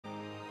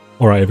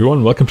Alright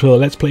everyone, welcome to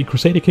Let's Play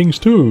Crusader Kings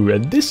 2,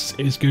 and this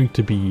is going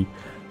to be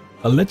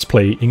a Let's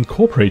Play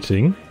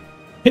incorporating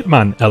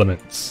Hitman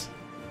elements.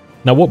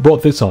 Now what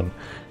brought this on?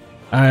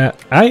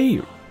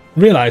 I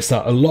realized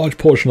that a large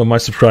portion of my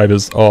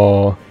subscribers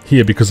are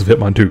here because of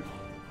Hitman 2.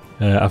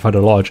 I've had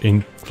a large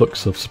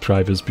influx of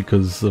subscribers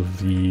because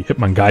of the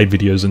Hitman guide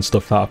videos and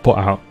stuff that I put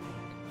out.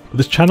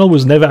 This channel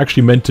was never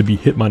actually meant to be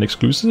Hitman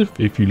exclusive.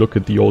 If you look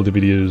at the older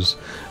videos,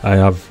 I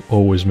have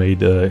always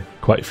made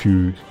quite a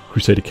few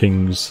Crusader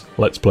Kings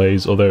Let's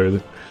Plays, although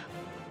they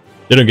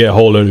don't get a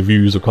whole load of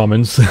views or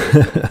comments.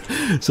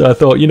 So I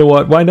thought, you know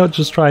what, why not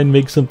just try and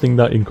make something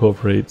that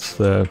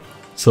incorporates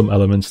some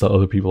elements that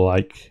other people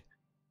like.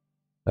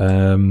 So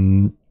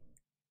I'm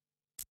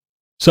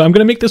going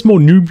to make this more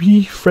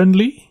newbie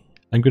friendly.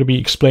 I'm going to be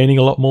explaining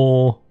a lot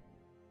more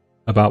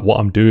about what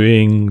I'm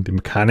doing, the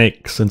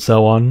mechanics and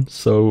so on.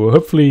 So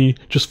hopefully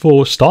just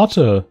for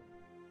starter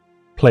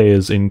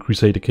players in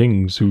Crusader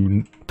Kings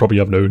who probably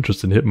have no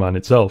interest in Hitman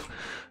itself,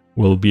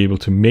 will be able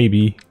to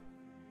maybe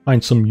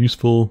find some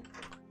useful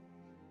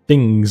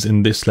things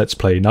in this Let's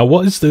Play. Now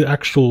what is the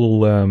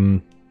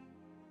actual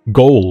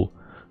goal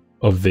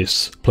of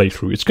this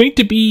playthrough? It's going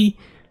to be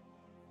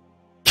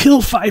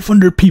kill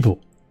 500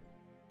 people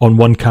on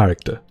one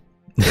character.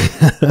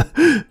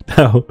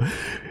 Now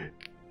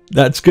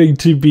that's going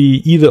to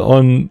be either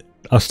on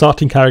our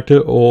starting character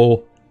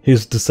or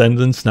his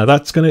descendants. Now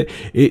that's gonna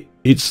it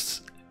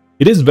is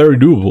very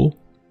doable,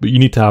 but you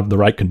need to have the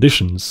right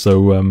conditions. So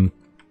we're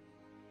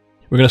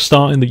going to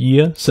start in the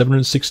year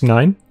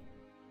 769.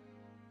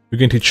 We're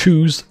going to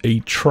choose a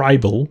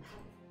tribal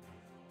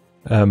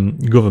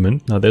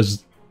government. Now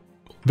there's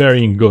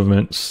varying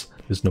governments.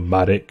 There's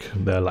nomadic,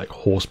 they're like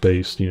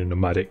horse-based, you know,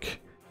 nomadic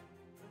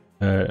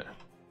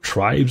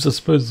tribes, I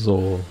suppose,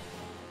 or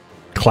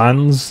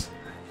clans.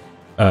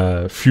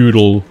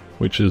 Feudal,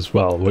 which is,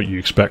 well, what you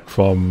expect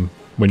from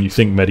when you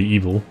think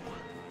medieval.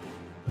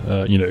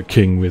 You know,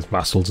 king with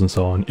vassals and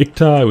so on.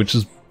 Iqtar, which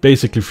is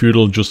basically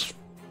feudal just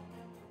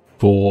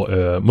for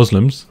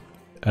Muslims.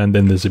 And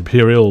then there's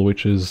Imperial,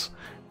 which is,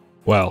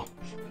 well,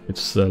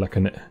 it's like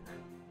a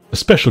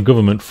special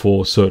government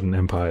for certain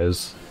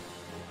empires.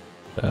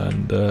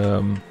 And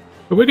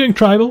but we're going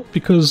tribal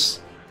because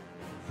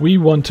we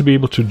want to be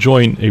able to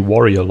join a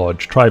warrior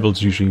lodge.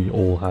 Tribals usually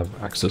all have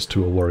access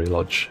to a warrior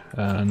lodge,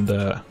 and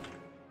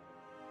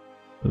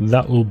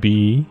that will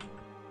be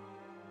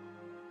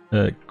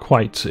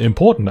quite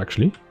important,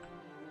 actually.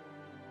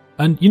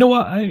 And you know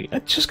what? I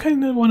just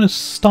kind of want to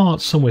start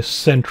somewhere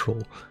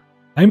central.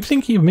 I'm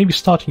thinking of maybe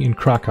starting in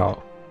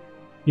Krakow,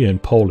 here in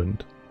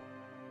Poland.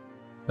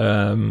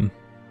 Yeah,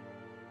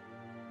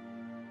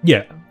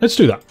 let's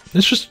do that.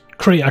 Let's just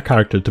create our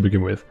character to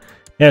begin with.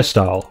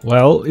 Hairstyle,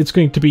 well, it's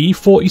going to be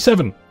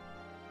 47.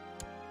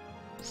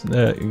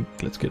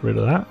 Let's get rid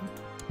of that.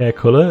 Hair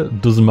color,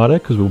 doesn't matter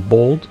because we're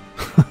bald.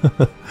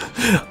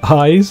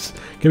 Eyes,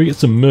 can we get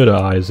some murder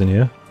eyes in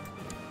here?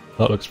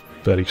 That looks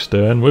very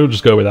stern. We'll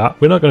just go with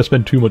that. We're not going to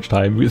spend too much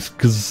time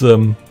because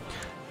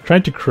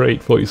trying to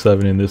create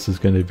 47 in this is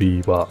going to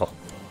be, well,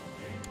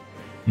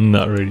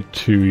 not really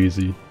too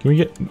easy. Can we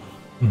get...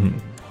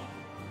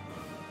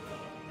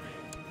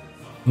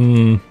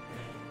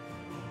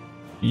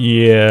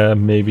 Yeah,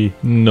 maybe.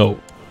 No.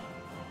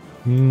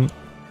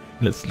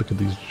 Let's look at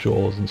these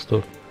jaws and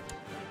stuff.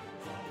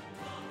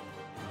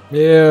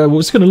 Yeah,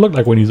 what's it going to look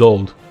like when he's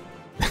old?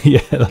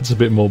 Yeah, that's a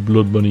bit more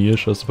Blood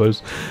Money-ish, I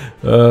suppose.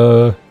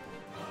 We'll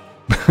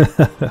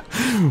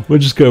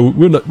just go.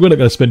 We're not going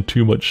to spend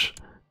too much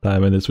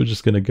time on this. We're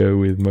just going to go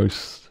with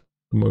most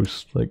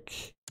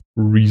like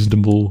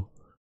reasonable.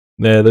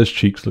 Yeah, those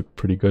cheeks look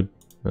pretty good.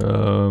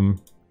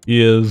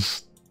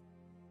 Ears.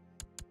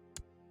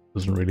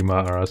 Doesn't really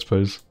matter, I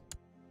suppose.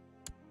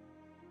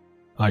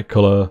 Eye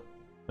color.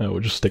 We'll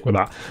just stick with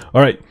that.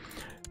 Alright.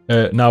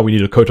 Now we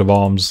need a coat of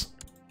arms.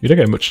 You don't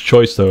get much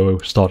choice, though,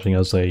 starting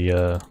as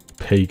a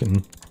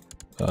pagan.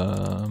 We're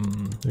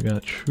going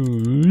to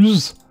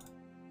choose...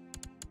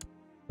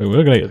 Wait,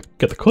 we're going to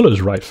get the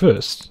colors right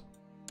first.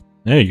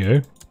 There you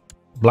go.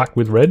 Black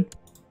with red.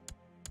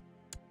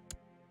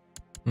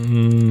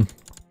 Oh.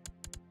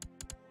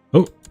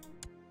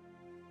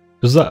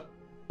 Does that...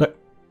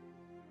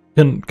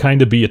 Can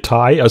kind of be a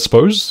tie, I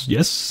suppose.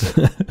 Yes.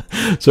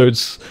 So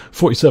it's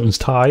 47's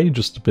tie,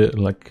 just a bit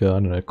like, I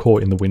don't know,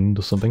 caught in the wind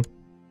or something.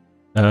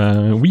 We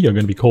are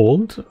going to be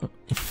called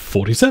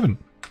 47.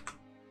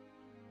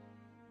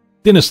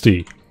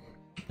 Dynasty.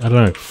 I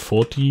don't know,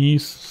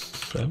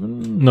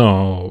 47?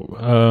 No.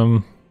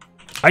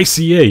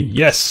 ICA,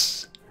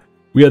 yes.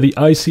 We are the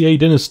ICA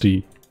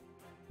Dynasty.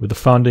 With the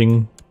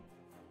founding,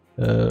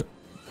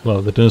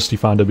 well, the dynasty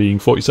founder being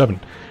 47.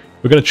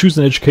 We're going to choose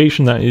an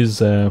education that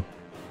is... an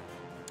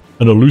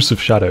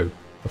elusive shadow.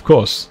 Of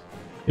course,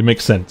 it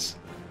makes sense.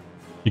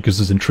 Because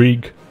there's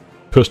intrigue,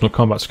 personal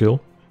combat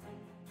skill,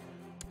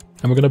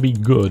 and we're going to be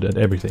good at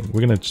everything.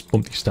 We're going to just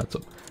bump these stats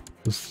up.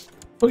 Because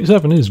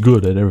 47 is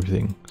good at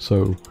everything,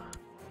 so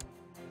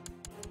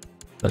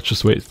that's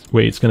just the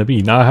way it's going to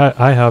be. Now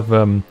I have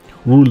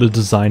Ruler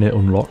Designer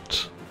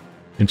unlocked,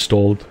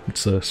 installed.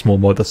 It's a small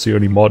mod, that's the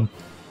only mod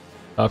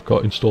I've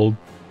got installed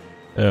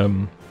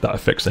that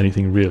affects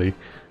anything really.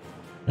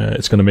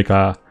 It's going to make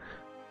our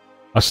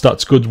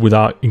stats good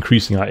without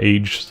increasing our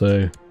age,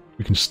 so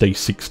we can stay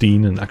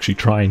 16 and actually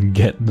try and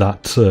get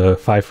that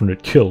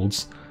 500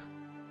 kills.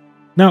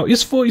 Now,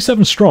 is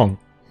 47 strong?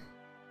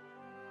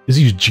 Is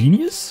he a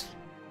genius?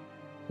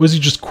 Or is he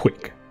just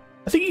quick?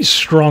 I think he's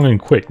strong and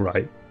quick,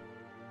 right?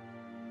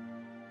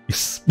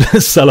 He's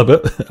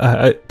celibate,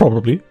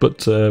 probably,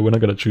 but we're not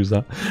going to choose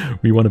that.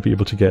 We want to be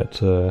able to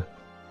get a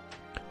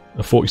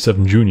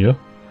 47 junior.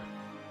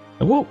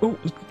 Well,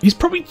 he's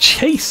probably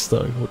chaste,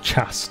 though, or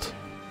chaste.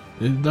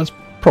 That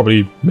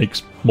probably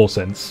makes more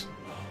sense.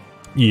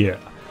 Yeah.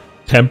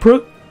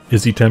 Temperate?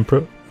 Is he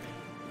temperate?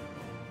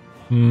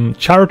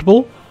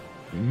 Charitable?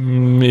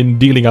 In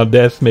dealing out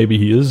death, maybe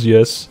he is,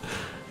 yes.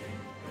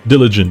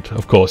 Diligent,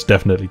 of course,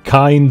 definitely.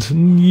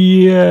 Kind?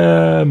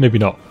 Yeah, maybe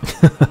not.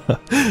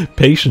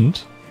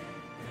 Patient?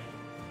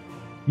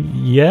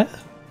 Yeah?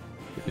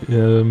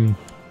 I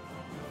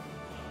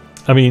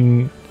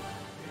mean,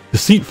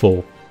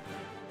 deceitful?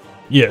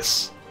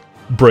 Yes.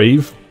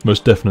 Brave?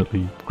 Most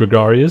definitely.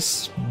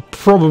 Gregarious?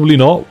 Probably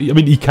not. I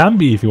mean, he can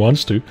be if he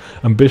wants to.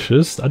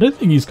 Ambitious? I don't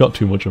think he's got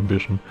too much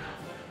ambition.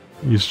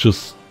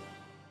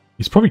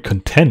 He's probably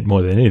content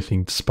more than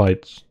anything,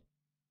 despite...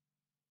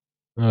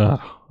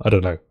 I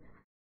don't know.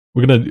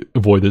 We're gonna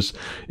avoid this.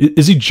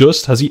 Is he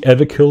just? Has he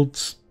ever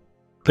killed...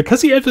 Like,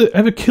 has he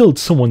ever killed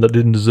someone that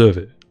didn't deserve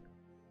it?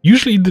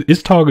 Usually,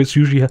 his targets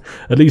usually,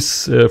 at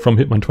least from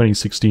Hitman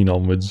 2016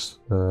 onwards...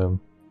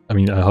 I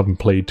mean, I haven't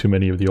played too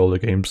many of the older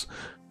games.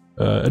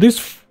 At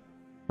least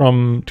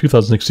from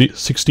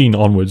 2016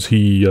 onwards,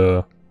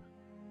 he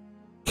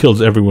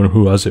kills everyone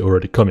who has it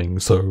already coming,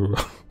 so...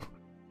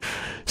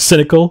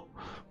 Cynical?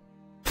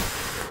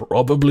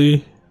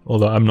 Probably,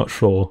 although I'm not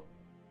sure.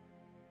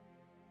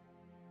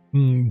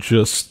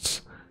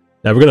 Just...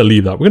 Yeah, we're going to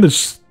leave that. We're going to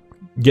just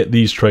get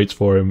these traits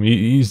for him.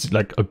 He's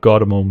like a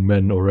god among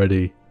men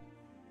already.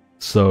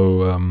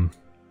 So,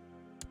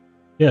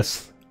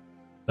 yes.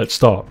 Let's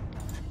start.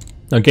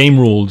 Now, game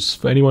rules.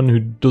 For anyone who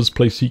does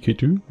play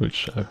CK2,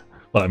 which,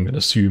 well, I'm going to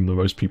assume that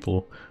most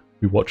people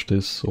who watch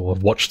this, or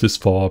have watched this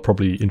far, are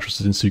probably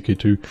interested in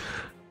CK2.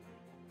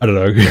 I don't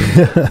know.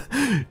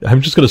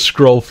 I'm just going to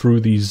scroll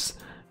through these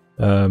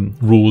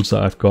rules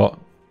that I've got.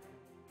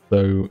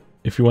 So,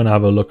 if you want to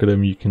have a look at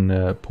them, you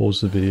can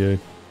pause the video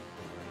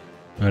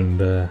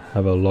and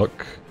have a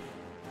look.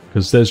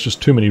 Because there's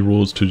just too many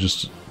rules to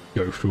just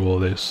go through all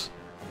this.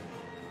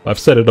 I've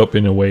set it up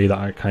in a way that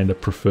I kind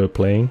of prefer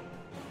playing.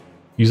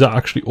 These are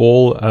actually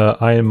all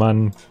Iron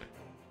Man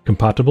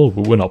compatible,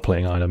 but we're not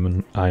playing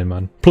Iron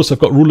Man. Plus, I've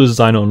got Ruler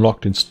Designer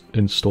unlocked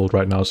installed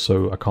right now,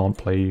 so I can't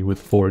play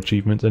with 4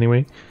 achievements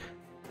anyway.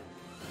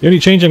 The only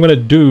change I'm going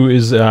to do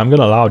is I'm going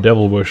to allow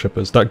Devil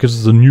Worshippers. That gives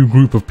us a new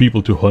group of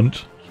people to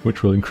hunt,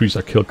 which will increase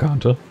our kill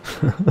counter.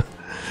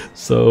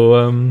 So,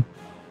 I'm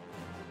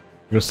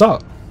going to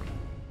start.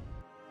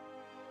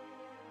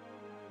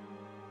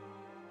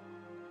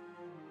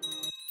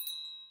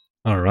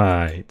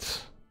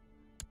 Alright.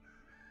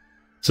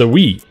 So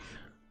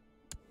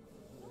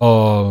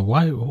oh,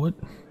 why, what?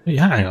 Hey,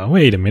 hang on,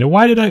 wait a minute.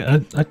 Why did I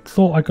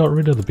thought I got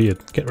rid of the beard.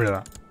 Get rid of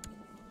that.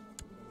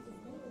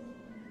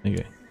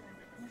 Okay.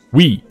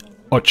 We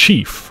are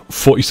Chief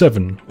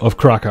 47 of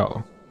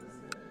Krakow.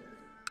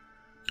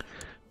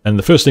 And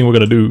the first thing we're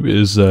going to do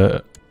is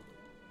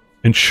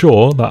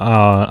ensure that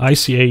our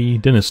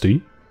ICA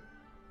Dynasty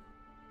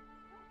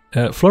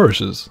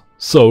flourishes.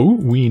 So,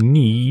 we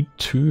need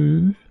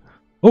to...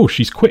 Oh,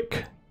 she's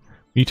quick.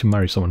 We need to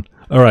marry someone.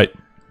 Alright.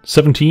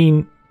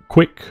 17,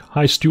 quick,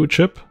 high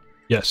stewardship.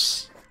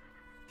 Yes.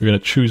 We're going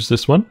to choose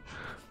this one.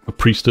 A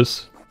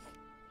priestess.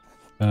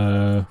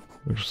 We'll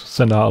just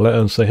send out a letter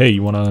and say, hey,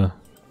 you wanna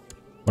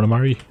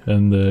marry?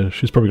 And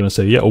she's probably going to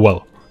say, yeah,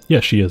 well, yeah,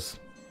 she is.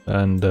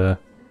 And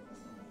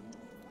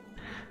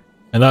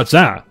that's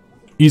that.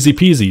 Easy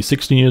peasy,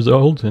 16 years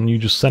old, and you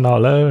just send out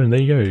a letter, and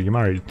there you go, you're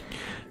married.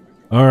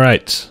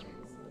 Alright.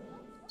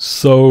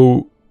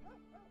 So,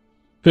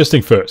 first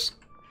thing first.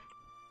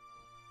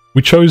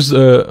 We chose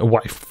a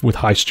wife with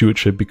high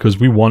stewardship because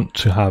we want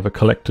to have a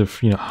collective,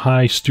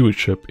 high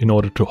stewardship in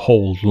order to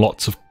hold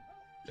lots of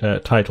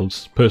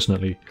titles,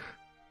 personally.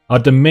 Our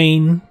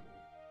domain,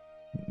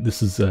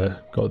 this is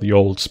got the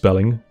old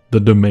spelling, the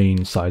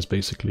domain size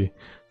basically,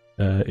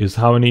 is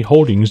how many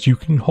holdings you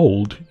can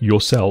hold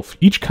yourself.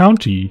 Each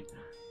county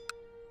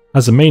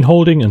has a main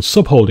holding and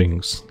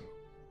sub-holdings.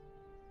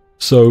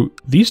 So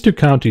these 2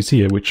 counties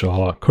here, which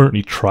are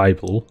currently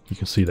tribal, you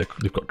can see that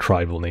they've got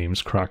tribal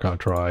names, Krakow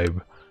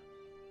tribe.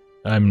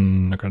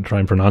 I'm not going to try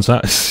and pronounce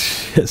that.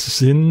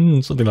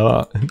 Sin, something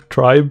like that.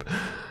 Tribe.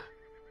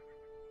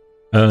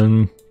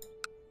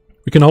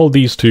 We can hold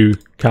these 2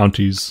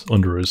 counties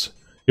under us.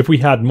 If we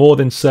had more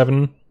than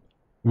 7,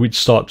 we'd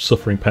start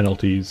suffering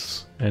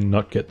penalties and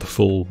not get the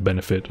full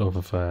benefit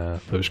of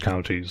those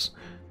counties.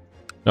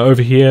 Now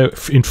over here,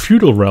 in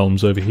feudal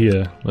realms over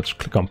here, let's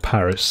click on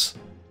Paris.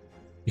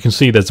 You can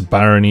see there's a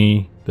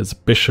barony, there's a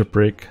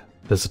bishopric,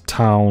 there's a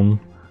town.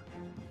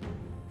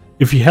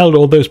 If you held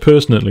all those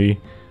personally,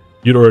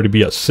 you'd already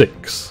be at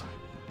 6.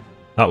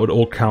 That would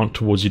all count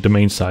towards your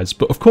domain size.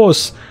 But of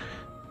course,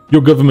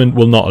 your government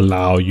will not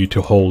allow you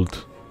to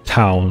hold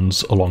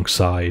towns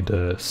alongside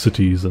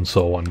cities and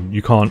so on.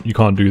 You can't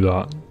do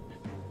that.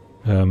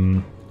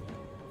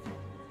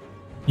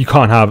 You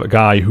can't have a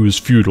guy who's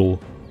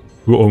feudal,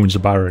 who owns a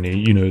barony,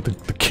 you know,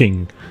 the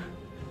king,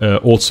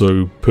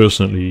 also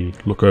personally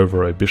look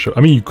over a bishop.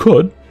 I mean, you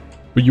could,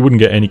 but you wouldn't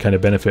get any kind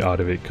of benefit out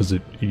of it because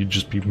you'd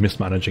just be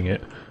mismanaging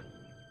it.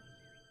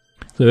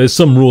 So there's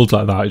some rules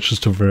like that. It's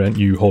just to prevent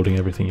you holding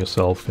everything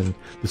yourself, and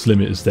this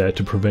limit is there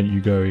to prevent you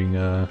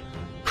going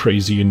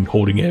crazy and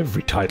holding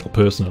every title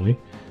personally.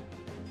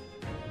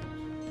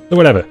 So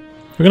whatever.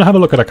 We're going to have a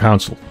look at our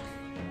council.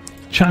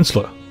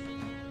 Chancellor.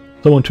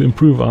 Someone to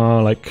improve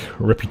our, like,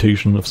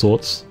 reputation of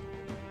sorts.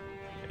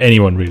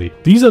 Anyone, really.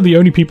 These are the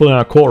only people in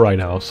our court right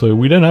now, so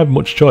we don't have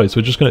much choice.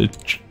 We're just going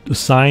to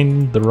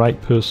assign the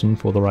right person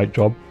for the right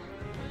job.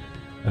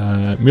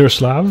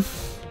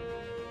 Miroslav.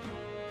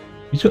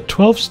 He's got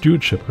 12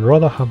 stewardship. I'd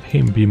rather have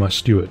him be my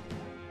steward.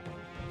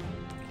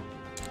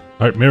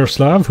 Alright,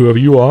 Miroslav, whoever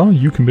you are,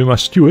 you can be my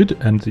steward,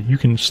 and you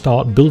can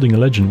start building a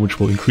legend which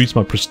will increase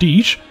my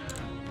prestige.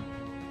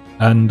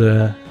 And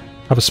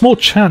have a small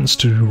chance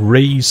to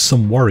raise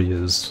some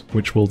warriors,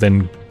 which will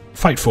then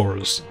fight for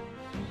us.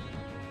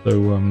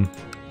 So,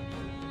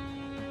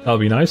 that'll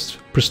be nice.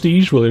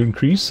 Prestige will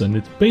increase, and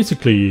it's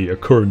basically a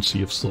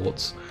currency of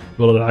sorts. It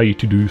will allow you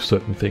to do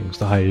certain things.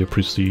 The higher your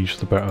prestige,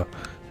 the better.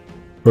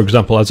 For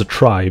example, as a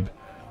tribe,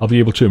 I'll be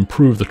able to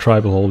improve the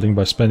tribal holding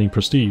by spending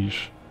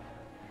prestige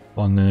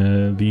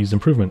on these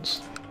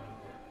improvements.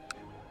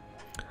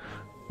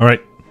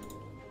 Alright.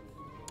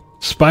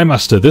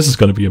 Spymaster, this is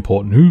going to be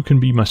important. Who can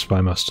be my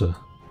spymaster?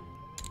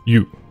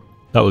 You.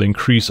 That will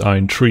increase our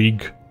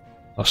intrigue,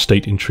 our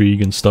state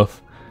intrigue and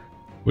stuff,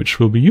 which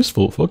will be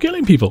useful for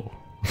killing people.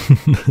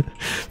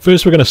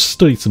 First, we're going to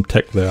study some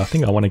tech there. I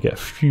think I want to get a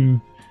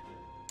few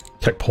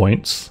tech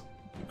points.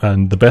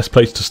 And the best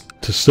place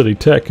to study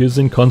tech is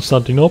in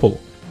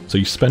Constantinople. So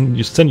you send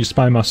your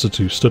spymaster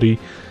to study,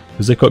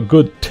 because they've got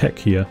good tech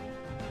here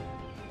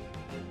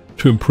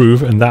to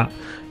improve, and that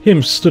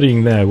him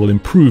studying there will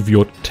improve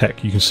your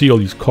tech. You can see all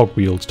these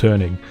cogwheels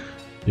turning.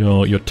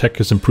 Your tech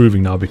is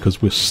improving now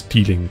because we're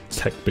stealing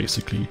tech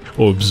basically,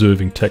 or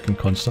observing tech in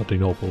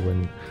Constantinople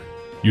and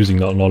using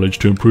that knowledge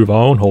to improve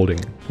our own holding,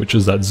 which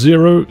is that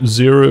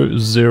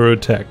 000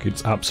 tech.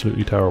 It's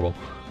absolutely terrible.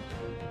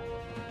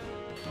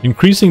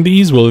 Increasing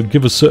these will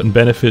give us certain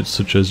benefits,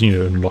 such as, you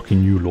know,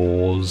 unlocking new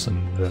laws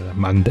and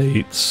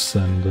mandates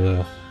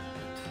and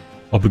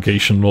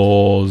obligation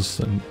laws,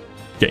 and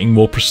getting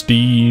more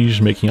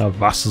prestige, making our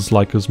vassals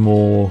like us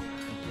more,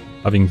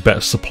 having better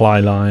supply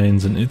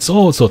lines, and it's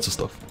all sorts of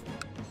stuff.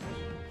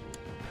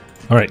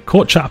 Alright,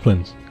 court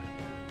chaplains.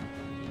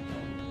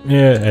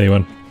 Yeah,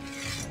 anyone.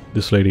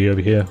 This lady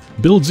over here.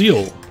 Build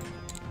zeal.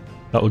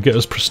 That will get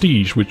us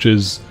prestige, which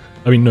is...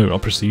 I mean, no,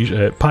 not prestige.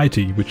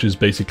 Piety, which is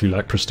basically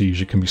like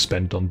prestige. It can be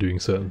spent on doing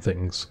certain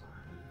things.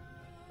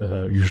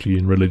 Usually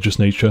in religious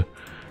nature.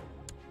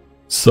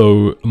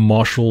 So,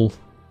 marshal...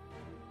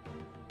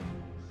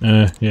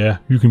 yeah,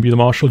 you can be the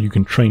marshal. You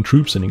can train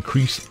troops and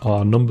increase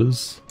our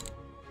numbers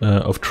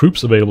of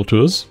troops available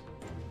to us.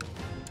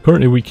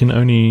 Currently, we can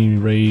only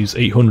raise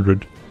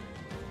 800.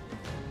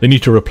 They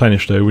need to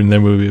replenish, though, and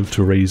then we'll be able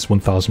to raise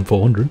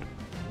 1,400,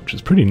 which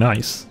is pretty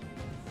nice.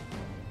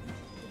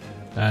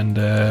 And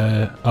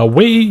our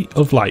way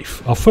of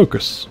life, our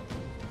focus.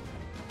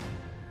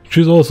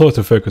 Choose all sorts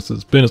of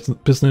focuses: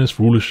 business,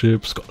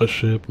 rulership,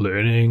 scholarship,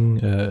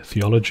 learning,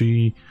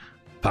 theology,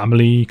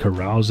 family,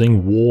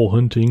 carousing, war,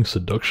 hunting,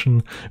 seduction.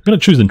 We're going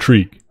to choose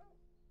intrigue.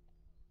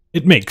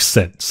 It makes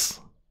sense,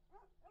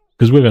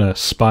 because we're going to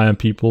spy on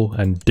people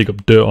and dig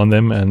up dirt on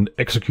them and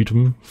execute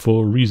them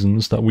for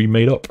reasons that we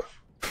made up.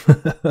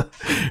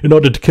 In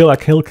order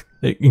to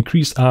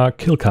increase our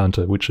kill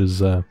counter, which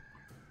is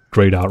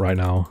grayed out right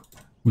now.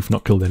 We've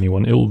not killed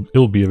anyone.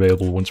 It'll be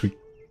available once we,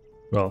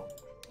 well,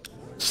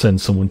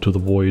 send someone to the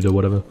void or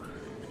whatever.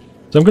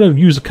 So I'm going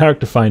to use a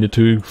character finder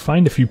to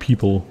find a few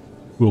people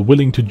who are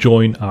willing to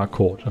join our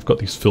court. I've got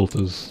these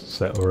filters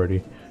set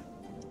already.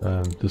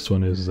 This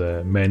one is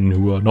men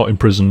who are not in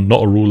prison,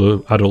 not a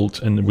ruler, adult,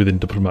 and within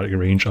diplomatic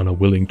range, and are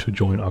willing to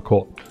join our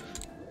court.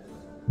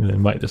 I'm going to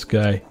invite this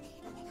guy.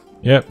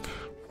 Yep.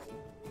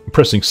 I'm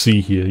pressing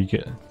C here. You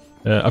get.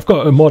 I've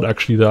got a mod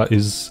actually that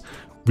is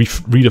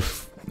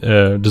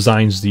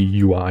designs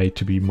the UI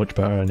to be much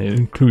better, and it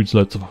includes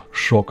lots of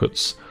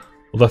shortcuts.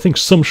 Although I think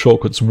some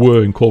shortcuts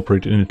were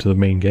incorporated into the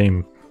main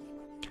game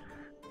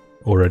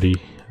already.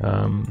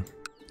 I'm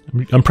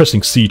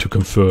pressing C to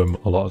confirm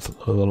a lot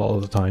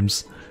of the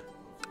times.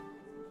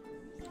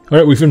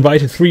 Alright, we've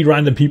invited 3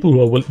 random people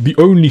who are the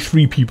only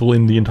 3 people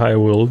in the entire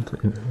world,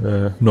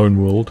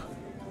 known world,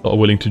 that are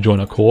willing to join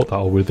our court, that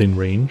are within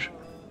range.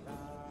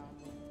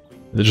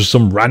 They're just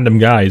some random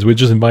guys. We're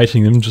just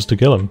inviting them just to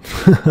kill them.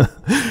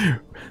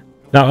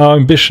 Now, our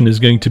ambition is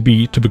going to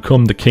be to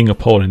become the King of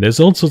Poland. There's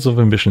all sorts of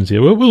ambitions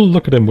here. We'll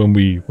look at them when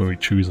we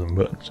choose them.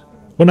 But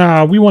for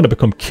now, we want to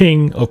become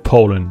King of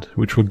Poland,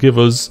 which will give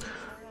us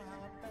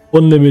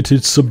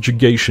unlimited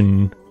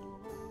subjugation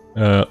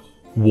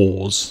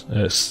wars,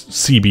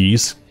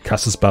 CBs,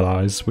 Casus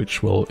Belli,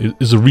 which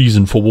is a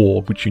reason for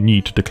war, which you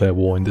need to declare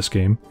war in this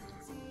game.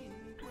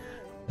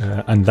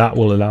 And that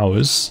will allow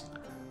us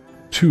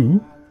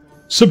to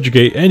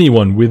subjugate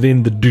anyone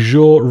within the de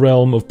jure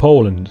realm of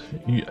Poland.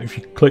 If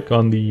you click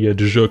on the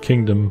de jure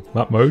kingdom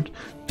map mode,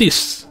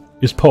 this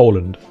is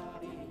Poland.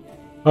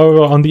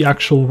 However, on the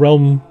actual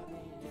realm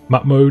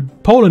map mode,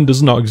 Poland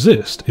does not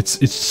exist.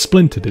 It's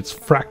splintered, it's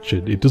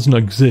fractured, it does not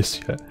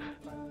exist yet.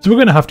 So we're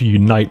going to have to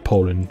unite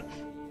Poland,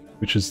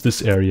 which is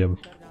this area,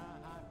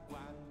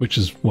 which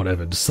is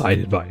whatever,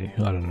 decided by,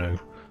 I don't know,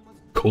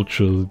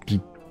 culture,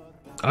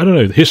 I don't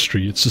know,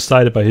 history. It's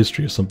decided by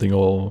history or something,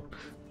 or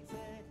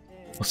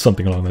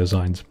something along those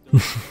lines.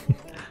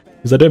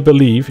 Because I don't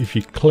believe, if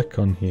you click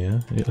on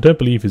here, I don't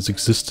believe it's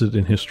existed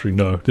in history.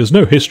 No, there's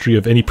no history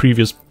of any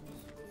previous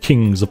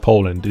kings of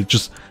Poland. It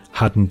just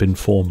hadn't been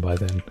formed by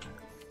then.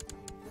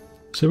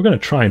 So we're going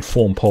to try and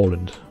form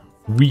Poland.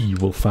 We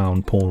will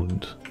found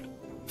Poland.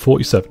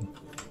 47.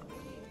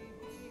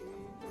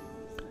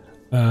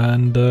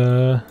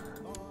 And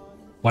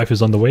wife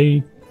is on the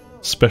way.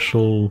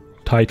 Special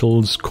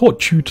titles. Court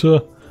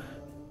tutor.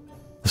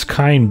 This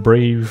kind,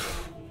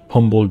 brave,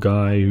 humble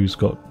guy who's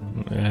got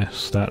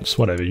stats,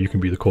 whatever. You can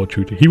be the court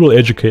tutor. He will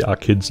educate our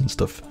kids and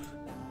stuff.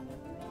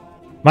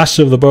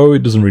 Master of the Bow,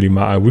 it doesn't really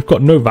matter. We've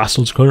got no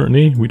vassals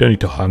currently. We don't need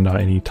to hand out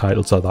any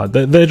titles like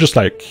that. They're just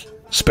like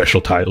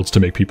special titles to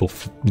make people,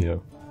 you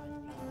know,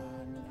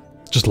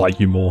 just like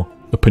you more.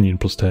 Opinion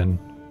plus 10.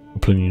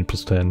 Opinion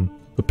plus 10.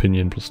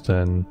 Opinion plus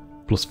 10.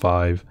 Plus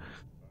 5.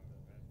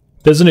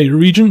 Designate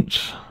regent?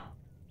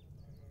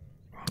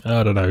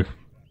 I don't know.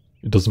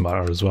 It doesn't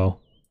matter as well.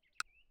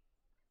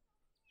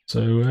 So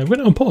we're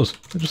going to unpause.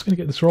 We're just going to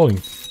get this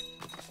rolling.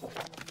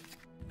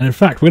 And in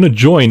fact, we're going to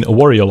join a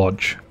warrior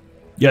lodge.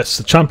 Yes,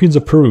 the champions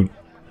of Peru.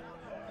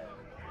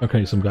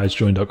 Okay, some guys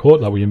joined our court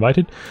that we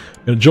invited.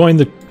 We're going to join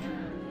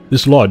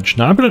this lodge.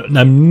 Now,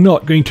 I'm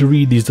not going to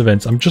read these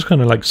events. I'm just going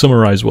to like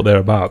summarize what they're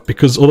about,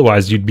 because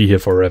otherwise you'd be here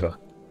forever.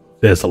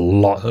 There's a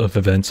lot of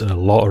events and a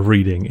lot of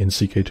reading in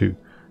CK2.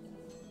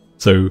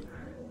 So,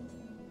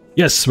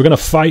 yes, we're going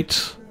to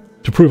fight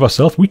to prove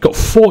ourselves. We got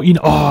 14...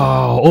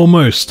 Oh,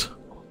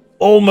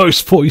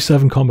 almost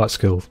 47 combat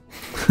skill.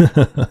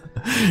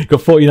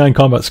 Got 49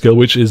 combat skill,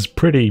 which is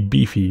pretty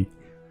beefy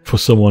for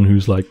someone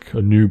who's like a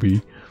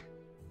newbie.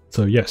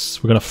 So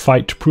yes, we're going to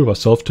fight to prove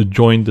ourselves to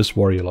join this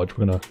warrior lodge.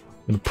 We're going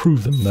to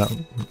prove them that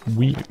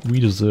we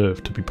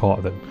deserve to be part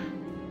of them.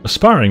 A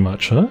sparring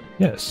match, huh?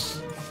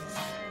 Yes.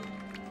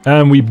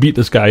 And we beat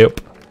this guy up.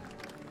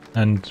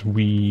 And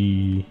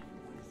we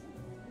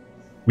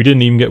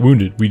didn't even get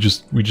wounded. We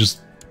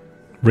just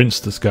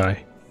rinsed this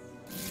guy.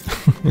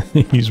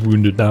 He's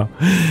wounded now.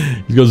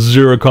 He's got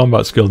 0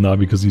 combat skill now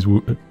because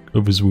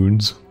of his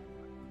wounds.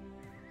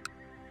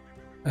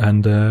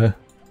 And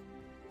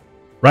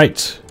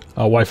right,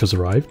 our wife has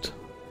arrived.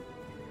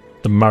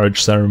 The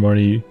marriage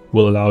ceremony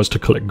will allow us to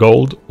collect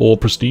gold or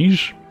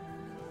prestige.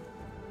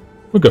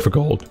 We'll go for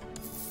gold.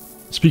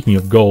 Speaking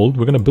of gold,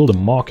 we're going to build a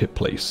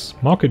marketplace,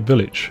 market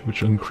village,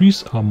 which will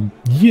increase our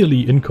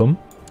yearly income.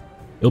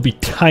 It'll be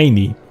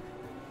tiny,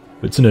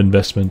 but it's an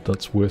investment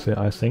that's worth it,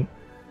 I think.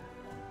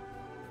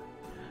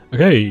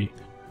 Okay,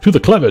 to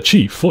the clever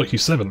chief,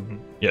 47.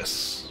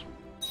 Yes.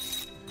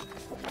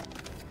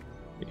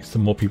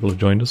 Some more people have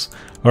joined us.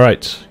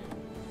 Alright,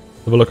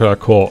 have a look at our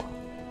court.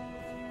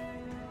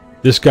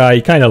 This guy,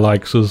 he kind of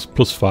likes us,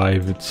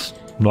 +5. It's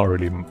not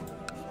really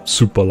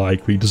super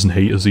likely. He doesn't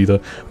hate us either.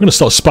 We're going to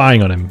start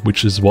spying on him,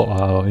 which is what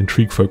our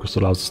intrigue focus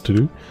allows us to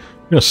do.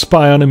 We're going to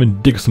spy on him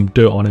and dig some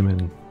dirt on him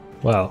and,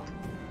 well,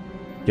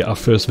 get our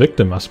first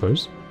victim, I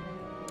suppose.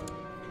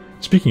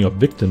 Speaking of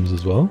victims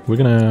as well, we're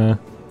going to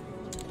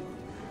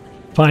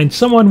find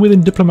someone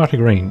within diplomatic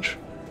range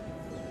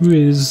who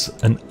is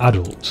an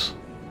adult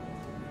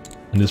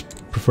and is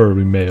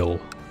preferably male,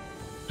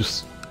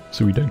 just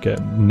so we don't get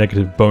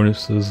negative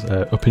bonuses,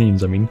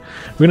 opinions I mean.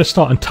 We're going to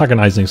start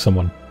antagonizing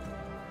someone.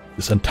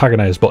 This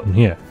antagonize button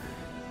here.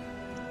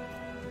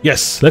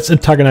 Yes, let's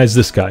antagonize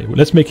this guy.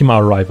 Let's make him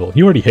our rival.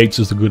 He already hates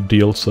us a good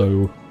deal,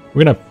 so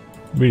we're going to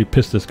really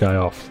piss this guy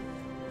off.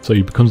 So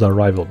he becomes our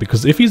rival.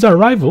 Because if he's our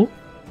rival,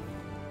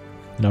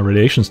 in our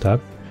relations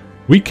tab,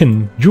 we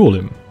can duel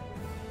him.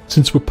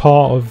 Since we're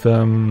part of,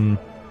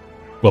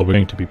 well, we're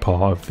going to be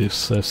part of this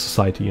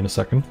society in a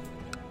second.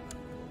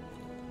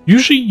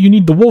 Usually you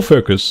need the war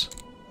focus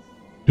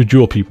to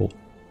duel people.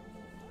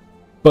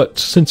 But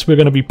since we're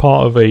going to be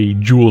part of a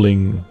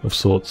dueling of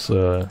sorts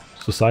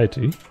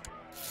society,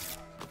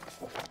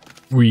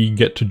 we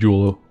get to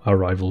duel our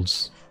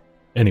rivals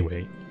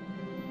anyway.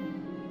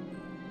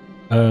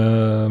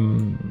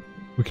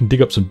 We can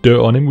dig up some dirt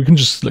on him. We can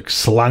just like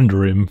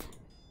slander him.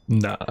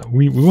 Nah,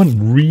 we want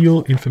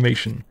real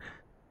information.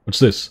 What's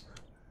this?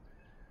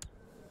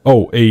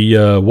 Oh,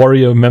 a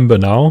warrior member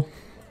now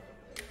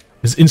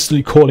is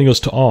instantly calling us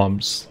to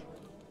arms.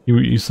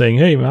 He's saying,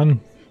 hey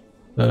man,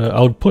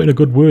 I'll put in a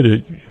good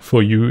word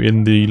for you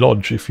in the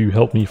lodge if you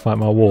help me fight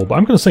my war. But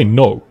I'm going to say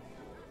no.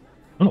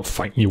 I'm not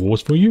fighting your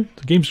wars for you.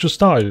 The game's just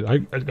started. I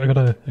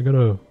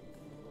gotta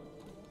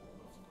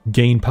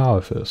gain power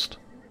first.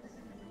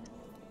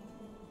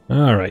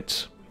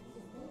 Alright.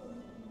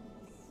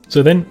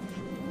 So then...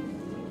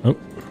 Oh.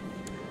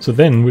 So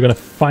then we're gonna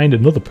find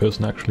another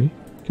person, actually.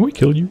 Can we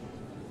kill you?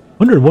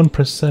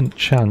 101%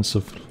 chance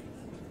of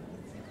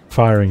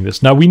firing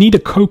this. Now we need a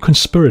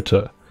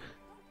co-conspirator.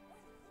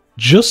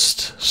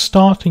 Just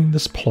starting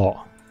this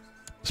plot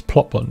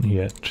button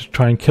here, to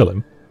try and kill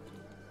him.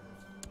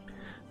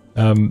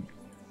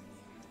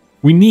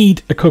 We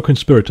need a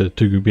co-conspirator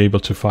to be able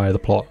to fire the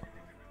plot.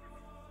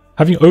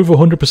 Having over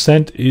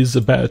 100% is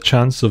a better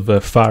chance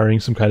of firing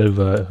some kind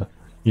of,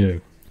 you know,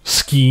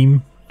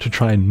 scheme to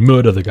try and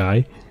murder the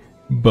guy.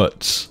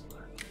 But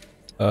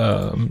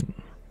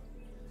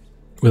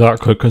without a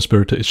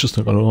co-conspirator, it's just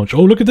not going to launch.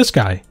 Oh, look at this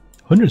guy!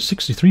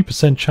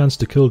 163% chance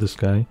to kill this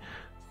guy.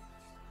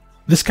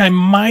 This guy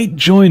might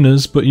join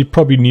us, but you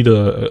probably need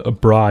a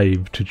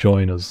bribe to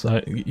join us.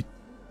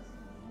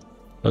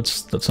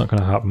 That's not going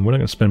to happen. We're not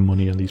going to spend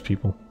money on these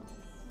people.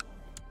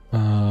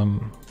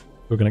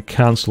 We're going to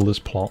cancel this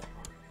plot.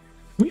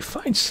 Can we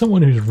find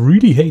someone who's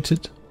really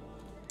hated?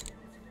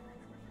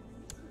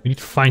 We need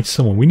to find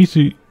someone. We need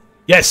to...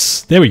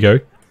 Yes! There we go.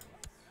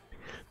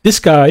 This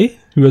guy,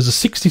 who has a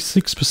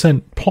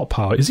 66% plot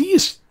power,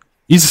 he's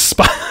a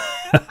spy...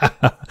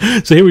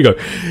 So here we go.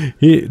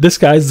 This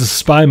guy's the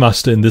spy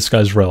master in this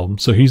guy's realm.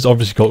 So he's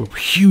obviously got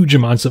huge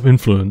amounts of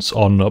influence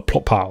on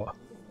plot power.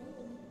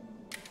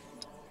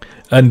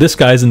 And this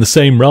guy's in the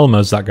same realm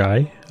as that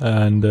guy.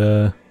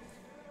 And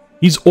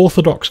he's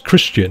Orthodox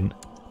Christian.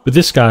 But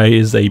this guy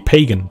is a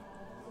pagan.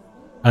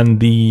 And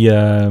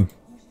the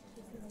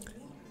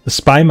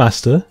spy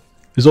master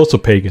is also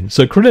pagan.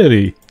 So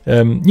clearly,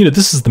 you know,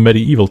 this is the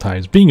medieval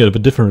times. Being of a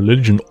different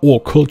religion or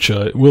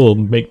culture will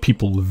make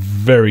people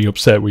very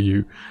upset with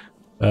you.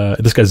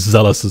 This guy's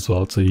zealous as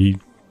well, so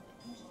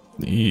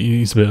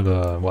he's a bit of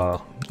a,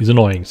 well, he's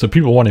annoying. So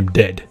people want him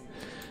dead.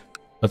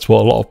 That's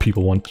what a lot of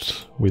people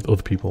want with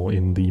other people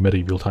in the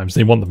medieval times.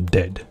 They want them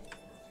dead.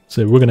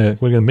 So we're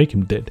gonna make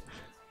him dead.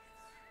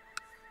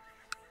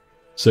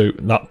 So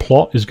that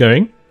plot is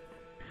going.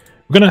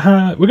 We're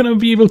gonna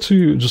be able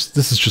to just.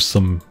 This is just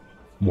some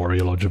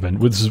Warrior Lodge event.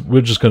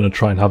 We're just going to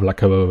try and have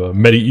like a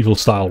medieval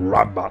style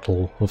rap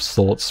battle of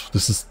sorts.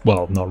 This is,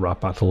 well, not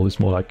rap battle, it's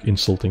more like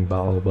insulting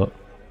battle, but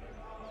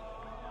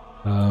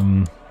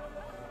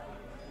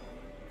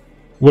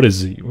what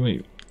is he?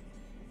 Wait.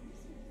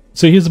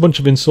 So here's a bunch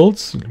of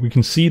insults. We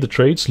can see the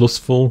traits: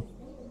 lustful.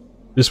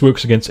 This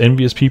works against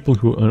envious people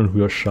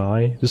who are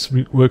shy. This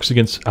works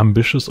against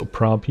ambitious or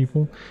proud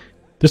people.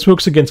 This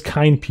works against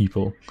kind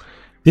people.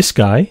 This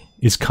guy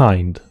is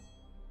kind.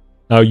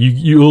 Now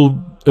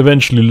you'll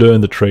eventually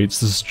learn the traits.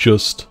 This is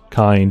just,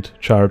 kind,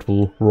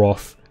 charitable,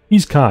 wrath.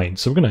 He's kind,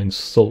 so we're going to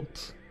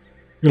insult.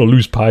 We're going to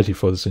lose piety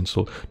for this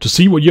insult. To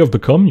see what you have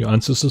become, your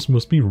ancestors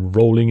must be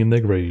rolling in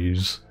their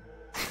graves.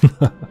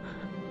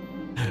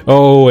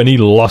 Oh, and he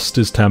lost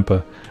his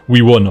temper.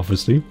 We won,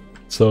 obviously.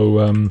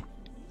 So,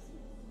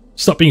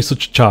 stop being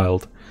such a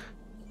child.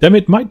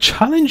 Dammit might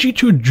challenge you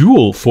to a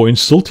duel for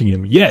insulting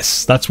him.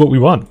 Yes, that's what we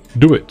want.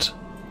 Do it.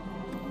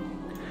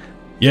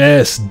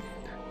 Yes,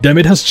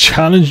 Dammit has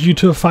challenged you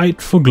to a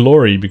fight for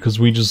glory because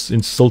we just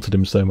insulted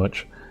him so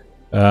much.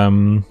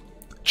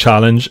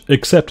 Challenge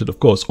accepted, of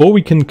course. Or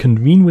we can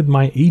convene with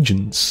my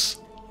agents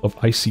of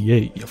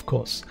ICA, of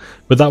course.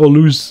 But that will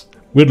lose...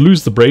 We'd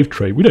lose the brave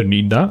trait. We don't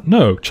need that.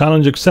 No,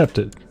 challenge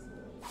accepted.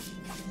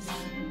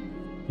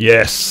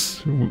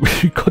 Yes,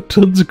 we got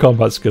tons of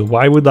combat skill.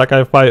 Why would that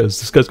guy fight us?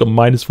 This guy's got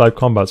 -5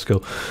 combat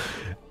skill.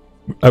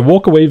 I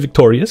walk away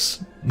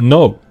victorious?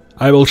 No,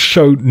 I will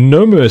show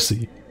no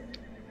mercy.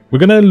 We're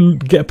gonna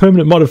get a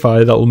permanent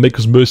modifier that will make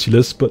us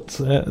merciless, but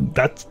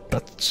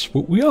that's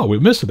what we are. We're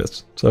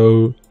merciless.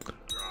 So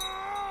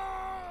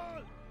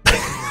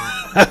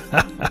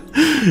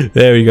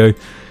there we go.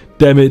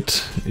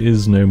 Dammit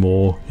is no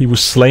more. He was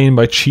slain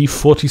by Chief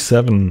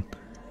 47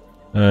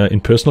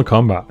 in personal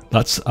combat.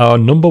 That's our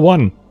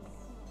 #1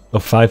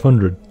 of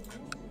 500.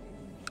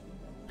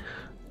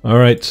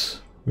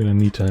 Alright, we're going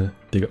to need to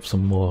dig up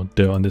some more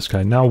dirt on this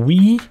guy. Now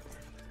we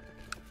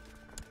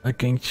are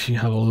going to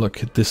have a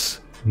look at this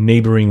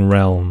neighboring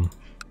realm.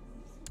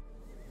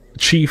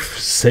 Chief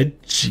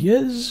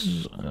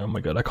Sedges? Oh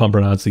my god, I can't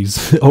pronounce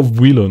these. Of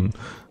Whelan.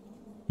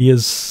 He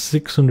has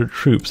 600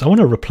 troops. I want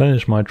to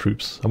replenish my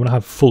troops. I want to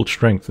have full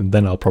strength and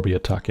then I'll probably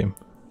attack him.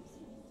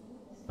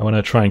 I want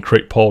to try and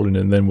create Poland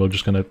and then we're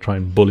just going to try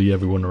and bully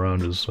everyone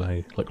around us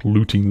by like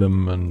looting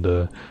them and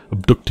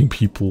abducting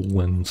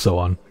people and so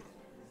on.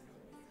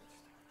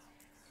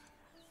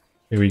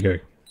 Here we go.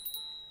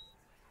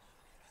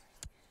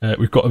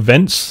 We've got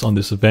events on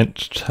this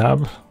event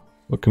tab.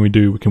 What can we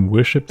do? We can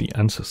worship the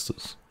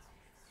ancestors.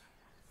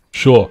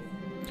 Sure.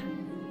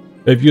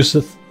 If you're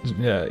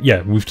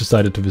yeah, we've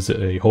decided to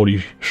visit a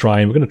holy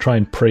shrine. We're going to try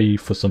and pray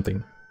for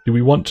something. Do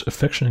we want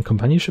affection and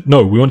companionship?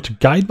 No, we want to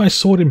guide my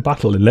sword in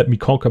battle and let me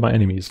conquer my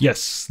enemies.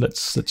 Yes,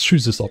 let's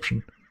choose this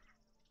option.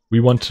 We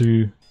want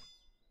to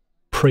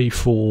pray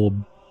for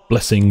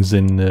blessings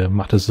in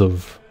matters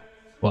of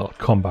well,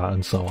 combat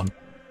and so on.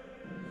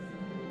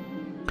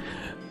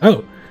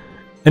 Oh,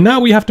 and now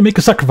we have to make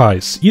a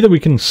sacrifice. Either we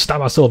can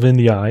stab ourselves in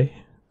the eye,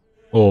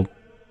 or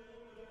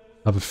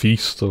have a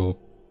feast, or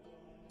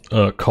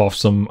carve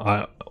some,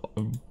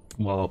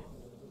 well,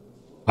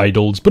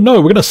 idols. But no,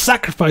 we're going to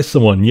sacrifice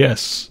someone,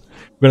 yes.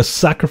 We're going to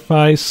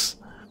sacrifice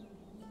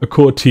a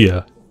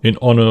courtier in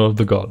honor of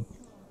the god.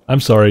 I'm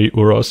sorry,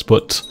 Uros,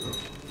 but...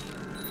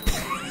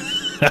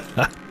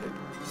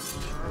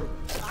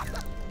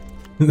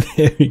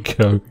 there we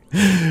go.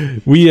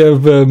 We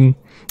have,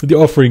 the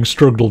offering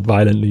struggled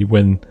violently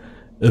when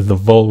the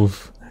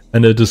Volve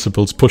and her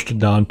disciples pushed it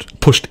down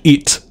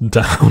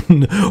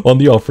on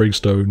the offering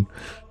stone.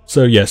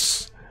 So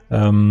yes,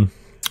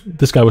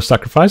 this guy was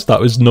sacrificed. That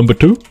was number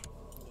 2.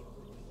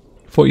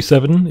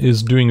 47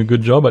 is doing a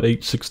good job at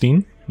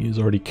 816. He has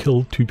already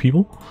killed 2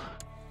 people.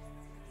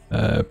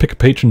 Pick a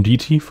patron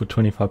deity for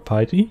 25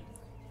 piety.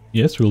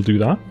 Yes, we'll do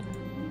that.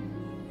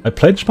 I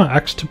pledged my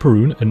axe to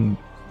Perun and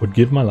would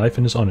give my life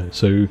in his honor.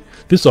 So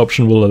this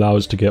option will allow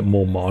us to get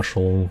more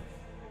martial.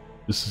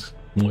 This is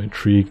more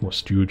intrigue, more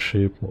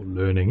stewardship, more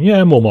learning.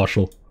 Yeah, more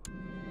martial.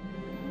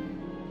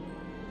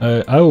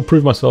 I will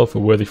prove myself a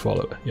worthy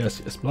follower.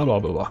 Yes, yes, blah, blah,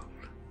 blah, blah.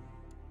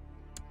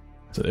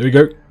 So there we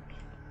go.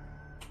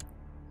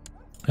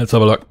 Let's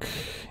have a look.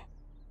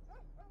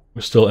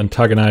 We're still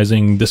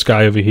antagonizing this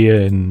guy over here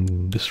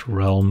in this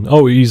realm.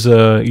 Oh, he's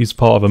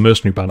part of a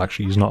mercenary band,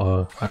 actually. He's not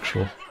a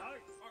actual...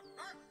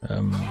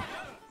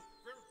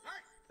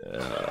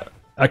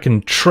 I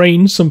can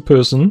train some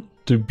person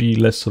to be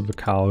less of a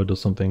coward or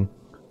something.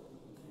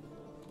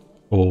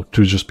 Or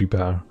to just be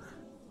better.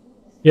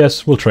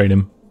 Yes, we'll train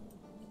him.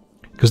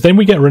 Because then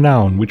we get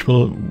renown, which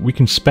we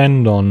can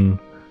spend on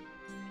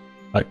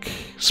like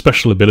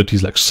special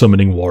abilities like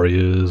summoning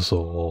warriors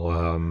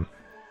or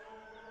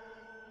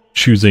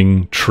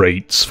choosing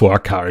traits for our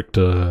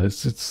character.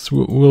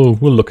 We'll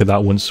look at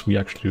that once we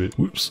actually do it.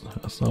 Whoops,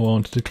 that's not what I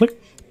wanted to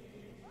click.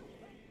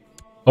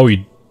 Oh,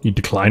 he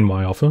declined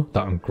my offer.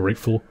 That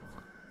ungrateful.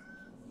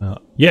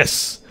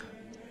 Yes.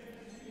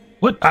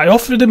 What? I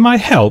offered him my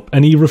help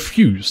and he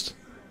refused.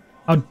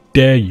 How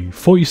dare you?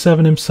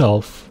 47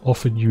 himself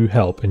offered you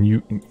help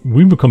and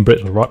we become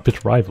bitter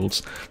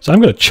rivals. So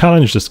I'm going to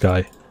challenge this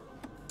guy.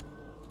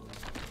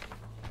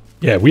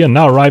 Yeah, we are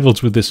now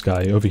rivals with this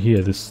guy over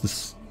here.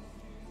 This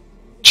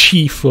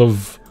chief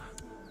of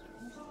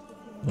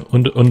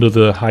under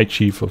the High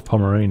Chief of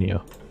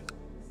Pomerania.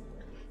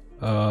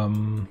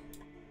 Hello.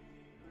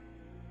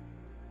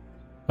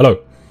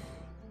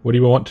 What do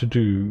you want to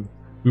do?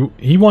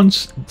 He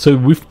wants... So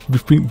we've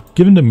been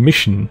given a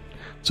mission.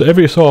 So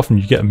every so often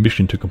you get a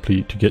mission to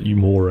complete to get you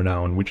more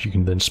renown, which you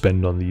can then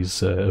spend on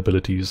these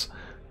abilities.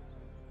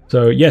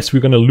 So yes, we're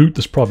going to loot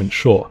this province,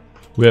 sure.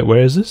 Where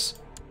is this?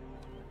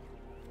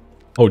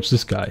 Oh, it's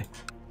this guy.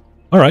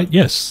 Alright,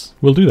 yes,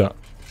 we'll do that.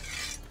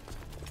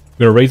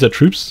 We're going to raise our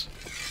troops.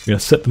 We're going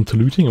to set them to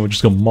looting and we're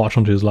just going to march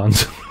onto his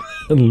lands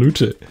and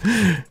loot it.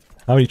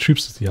 How many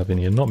troops does he have in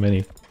here? Not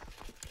many.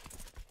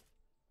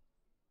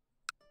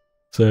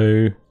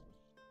 So...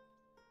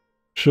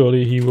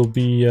 surely he will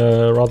be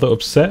rather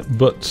upset,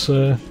 but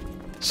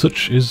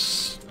such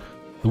is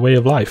the way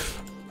of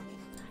life.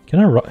 Can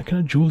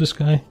I duel this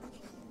guy?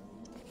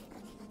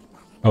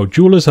 Oh,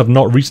 duelers have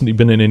not recently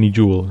been in any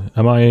duel.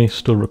 Am I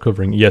still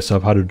recovering? Yes,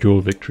 I've had a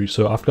duel victory,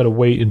 so I've got to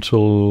wait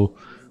until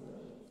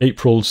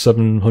April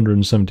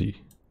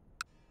 770.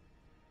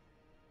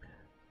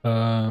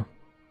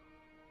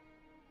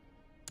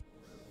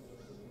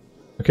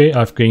 Okay,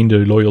 I've gained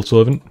a loyal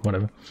servant,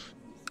 whatever.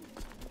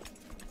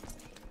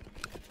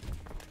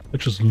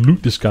 Let's just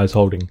loot this guy's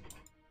holding.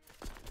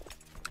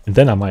 And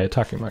then I might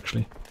attack him,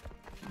 actually.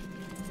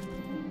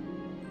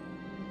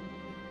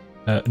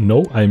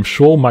 No, I'm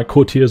sure my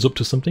courtier's up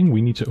to something.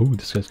 We need to... Oh,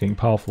 this guy's getting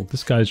powerful.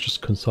 This guy's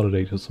just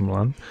consolidated some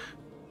land.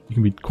 He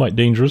can be quite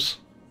dangerous.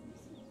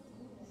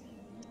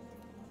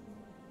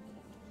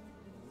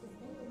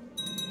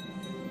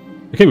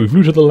 Okay, we've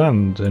looted the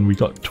land and we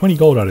got 20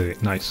 gold out of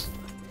it. Nice.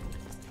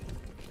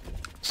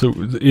 So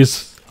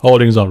his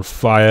holding's on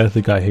fire.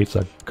 The guy hates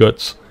our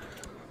guts.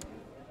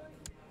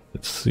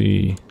 Let's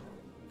see.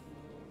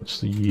 What's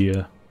the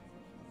year?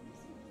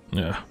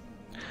 Yeah.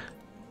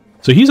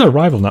 So he's our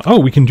rival now. Oh,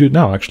 we can do it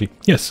now, actually.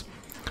 Yes.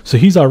 So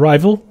he's our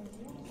rival.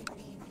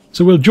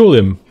 So we'll duel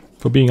him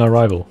for being our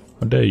rival.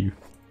 How dare you?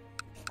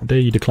 How dare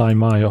you decline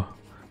my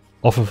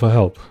offer for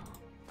help?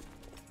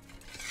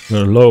 I'm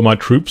going to lower my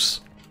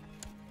troops.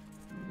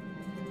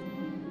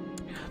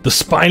 The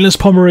spineless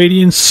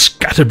Pomeranian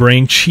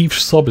scatterbrain Chief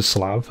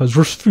Sobislav has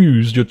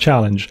refused your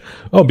challenge.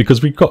 Oh,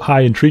 because we've got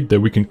high intrigue there,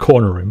 we can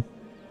corner him.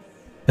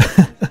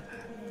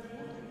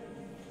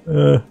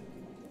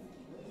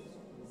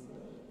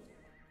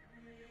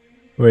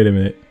 Wait a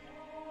minute.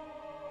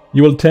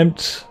 You will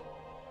attempt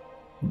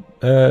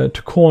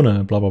to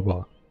corner blah blah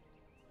blah.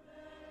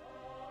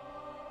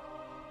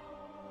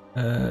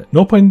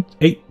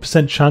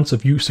 0.8% chance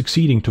of you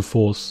succeeding to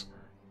force.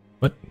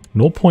 What?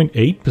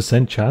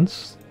 0.8%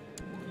 chance?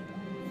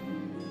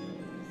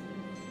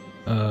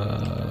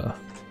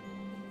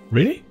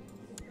 Really?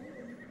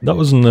 That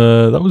wasn't.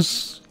 That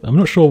was. I'm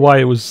not sure why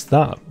it was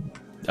that.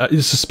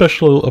 It's a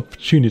special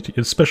opportunity,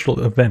 a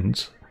special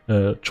event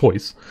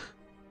choice.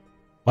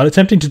 While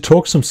attempting to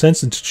talk some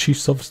sense into Chief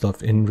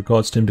Stuff in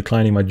regards to him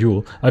declining my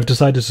duel, I've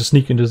decided to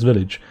sneak into his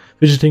village,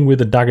 fidgeting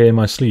with a dagger in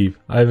my sleeve.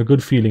 I have a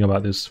good feeling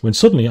about this, when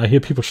suddenly I hear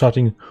people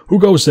shouting, "Who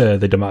goes there?"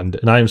 they demand,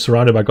 and I am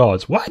surrounded by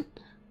guards. What?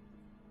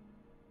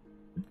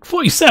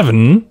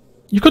 47?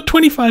 You've got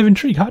 25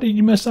 intrigue. How did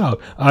you mess out?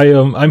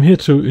 I'm here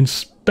to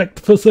inspect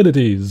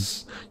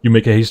facilities. You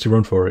make a hasty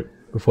run for it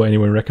before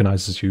anyone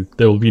recognizes you.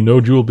 There will be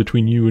no duel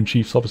between you and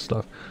Chief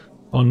Stuff.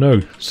 Oh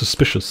no,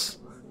 suspicious.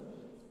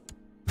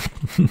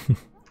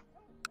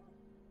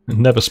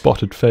 Never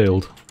spotted,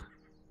 failed.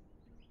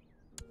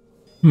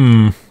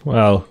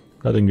 Well,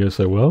 that didn't go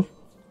so well.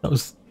 That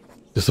was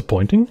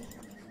disappointing.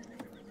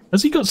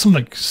 Has he got some,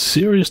 like,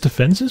 serious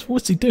defenses?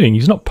 What's he doing?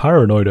 He's not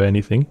paranoid or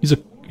anything. He's a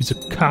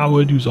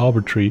coward who's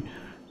arbitrary,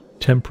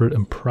 temperate,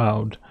 and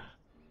proud.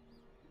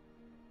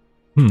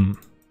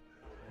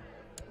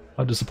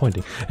 How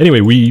disappointing.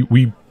 Anyway,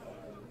 we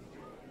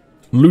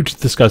looted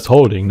this guy's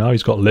holding. Now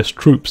he's got less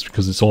troops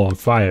because it's all on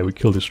fire. We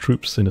killed his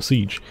troops in a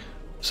siege.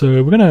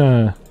 So we're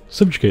gonna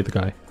subjugate the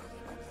guy.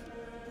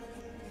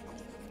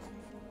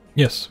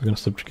 Yes, we're gonna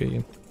subjugate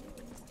him.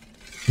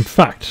 In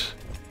fact,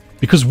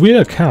 because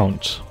we're a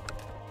count,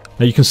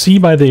 now you can see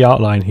by the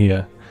outline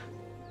here,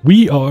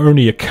 we are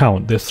only a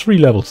count. There's 3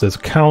 levels. There's a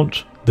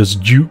count, there's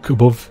duke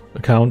above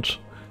a count.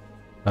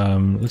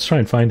 Let's try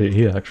and find it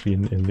here actually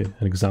in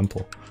an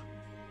example.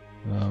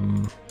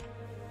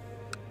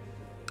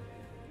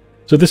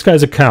 So this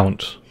guy's a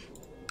count.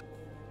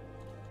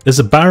 There's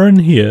a baron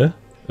here,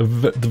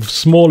 the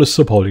smallest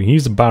subholding.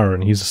 He's a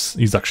baron.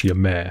 He's actually a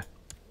mayor.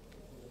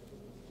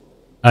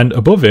 And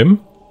above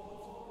him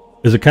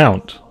is a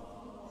count.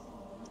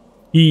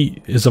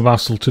 He is a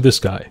vassal to this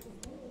guy.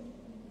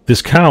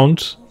 This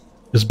count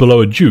is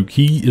below a duke.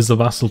 He is a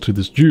vassal to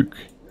this duke.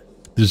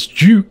 This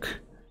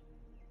duke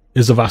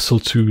is a vassal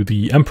to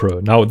the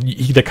emperor. Now,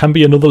 there can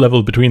be another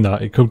level between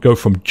that. It could go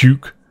from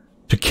duke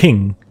to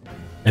king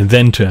and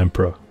then to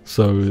emperor.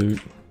 So,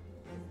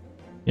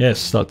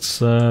 yes,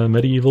 that's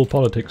medieval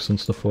politics and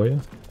stuff for you.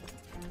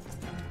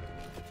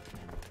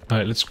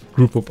 Alright, let's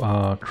group up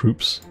our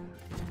troops.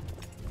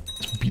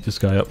 Let's beat this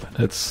guy up.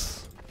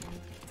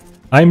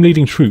 I'm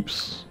leading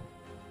troops.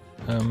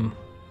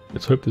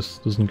 Let's hope this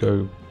doesn't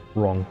go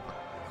wrong.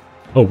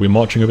 Oh, we're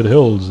marching over the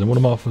hills, and one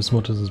of Martha's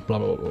mottos is blah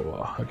blah blah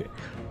blah. Okay.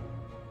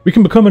 We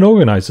can become an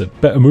organizer.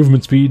 Better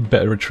movement speed,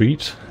 better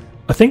retreat.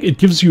 I think it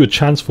gives you a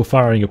chance for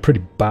firing a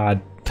pretty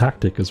bad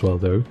tactic as well,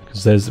 though,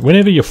 because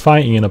whenever you're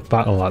fighting in a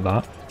battle like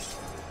that,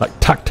 like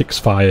tactics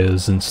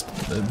fires, and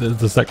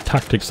there's like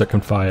tactics that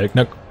can fire.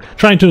 Now,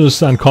 trying to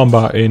understand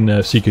combat in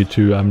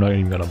CK2, I'm not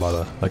even gonna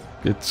bother. Like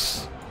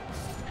it's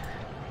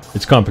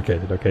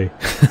complicated, okay?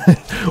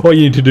 All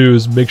you need to do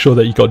is make sure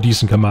that you got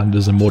decent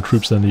commanders and more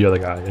troops than the other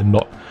guy, and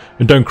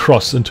don't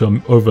cross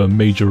over a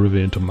major river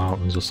into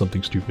mountains or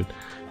something stupid.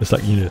 It's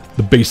like, you know,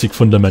 the basic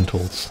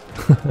fundamentals.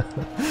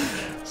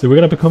 So we're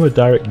gonna become a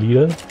direct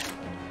leader.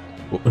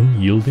 Or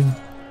unyielding.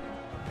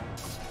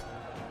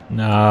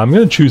 Nah, I'm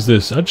gonna choose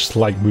this. I just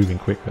like moving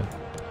quicker.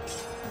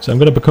 So I'm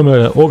gonna become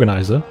an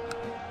organizer.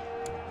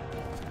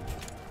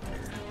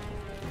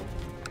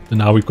 And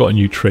now we've got a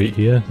new trait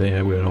here.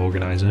 There, we're an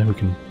organizer. We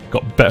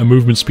got better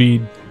movement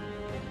speed,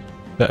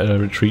 better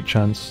retreat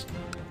chance.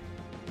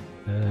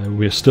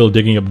 We're still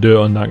digging up dirt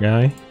on that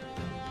guy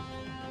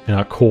in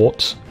our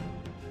court.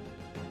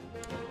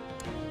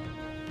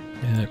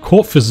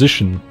 Court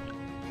physician.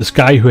 This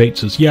guy who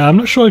hates us. Yeah, I'm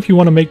not sure if you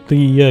want to make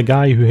the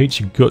guy who hates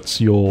your guts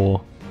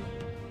your,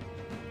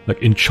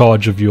 like, in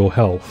charge of your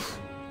health.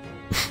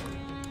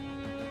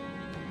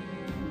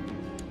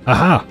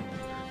 Aha!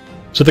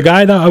 So the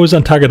guy that I was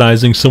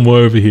antagonizing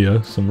somewhere over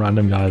here, some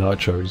random guy that I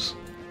chose,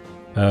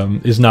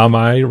 is now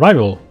my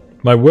rival.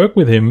 My work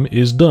with him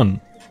is done.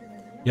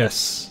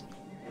 Yes.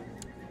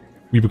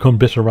 We become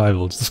bitter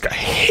rivals. This guy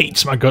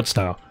hates my guts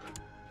now.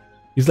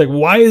 He's like,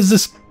 why is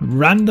this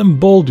random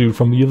bald dude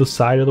from the other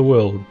side of the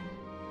world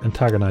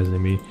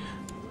antagonizing me?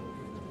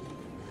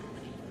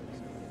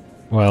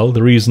 Well,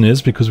 the reason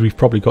is because we've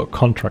probably got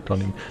contract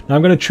on him. Now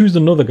I'm going to choose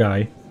another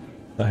guy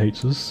that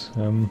hates us.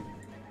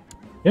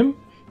 Him?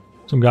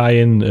 Some guy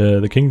in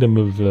the kingdom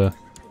of...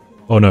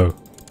 oh no.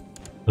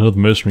 Another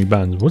mercenary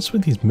band. What's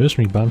with these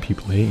mercenary band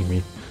people hating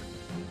me?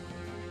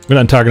 I'm going to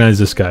antagonize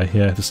this guy.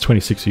 Yeah, this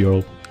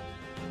 26-year-old.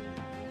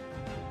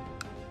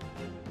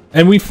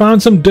 And we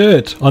found some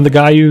dirt on the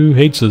guy who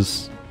hates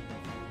us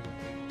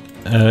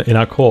in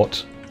our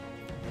court.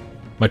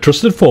 My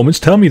trusted informants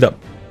tell me that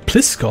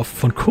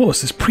Pliskov, on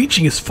course, is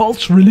preaching his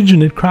false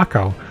religion in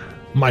Krakow.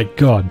 My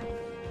god.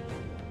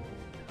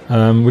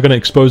 We're going to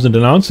expose and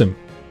denounce him,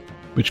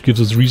 which gives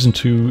us reason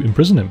to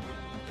imprison him.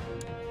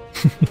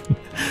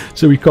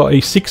 So we've got a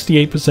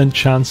 68%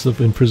 chance of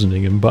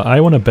imprisoning him, but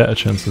I want a better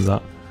chance of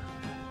that.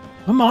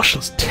 My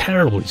marshal's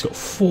terrible. He's got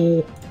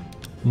 4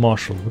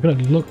 marshal. We're going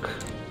to look...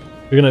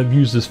 We're going to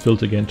use this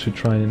filter again to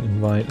try and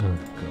invite... Oh,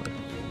 God.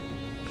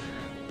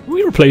 Can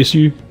we replace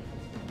you?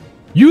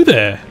 You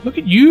there! Look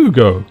at you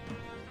go!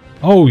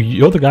 Oh,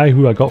 you're the guy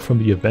who I got from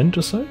the event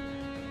or so?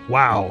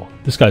 Wow,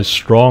 this guy's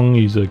strong.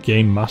 He's a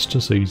game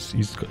master, so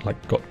he's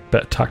got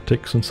better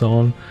tactics and so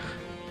on.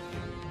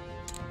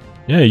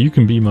 Yeah, you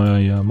can be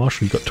my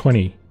marshal. You've got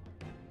 20.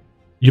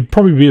 You'd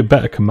probably be a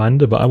better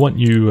commander, but I want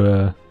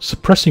you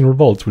suppressing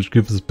revolts, which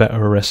gives us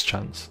better arrest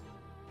chance.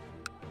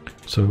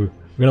 So we're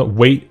gonna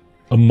wait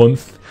a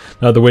month.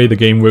 Now the way the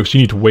game works,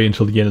 you need to wait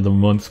until the end of the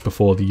month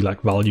before the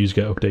values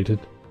get updated.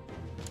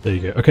 There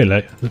you go. Okay,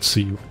 let's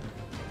see.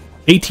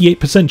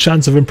 88%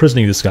 chance of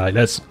imprisoning this guy.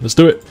 Let's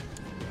do it.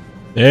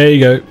 There you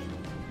go.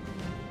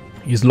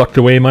 He's locked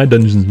away in my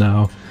dungeons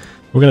now.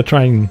 We're gonna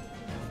try and...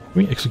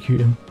 Can we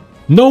execute him?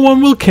 No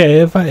one will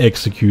care if I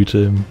execute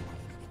him.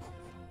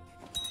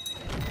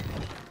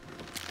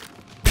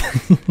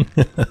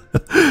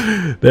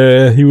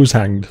 There, he was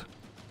hanged.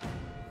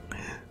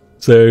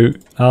 So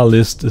our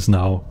list is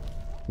now...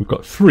 We've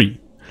got 3.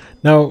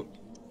 Now,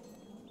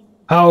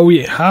 how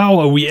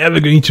are we ever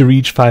going to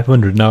reach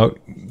 500? Now,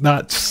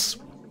 that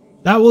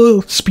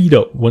will speed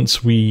up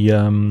once we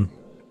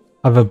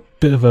have a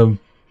bit of a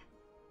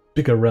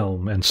bigger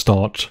realm and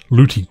start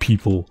looting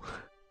people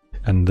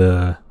and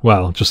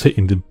well, just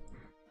hitting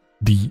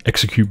the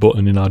execute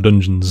button in our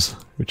dungeons,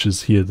 which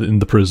is here in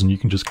the prison. You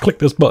can just click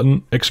this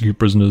button, execute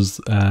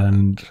prisoners,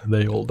 and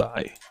they all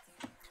die.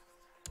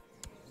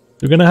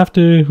 We're gonna have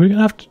to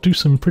do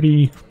some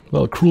pretty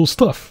cruel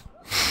stuff.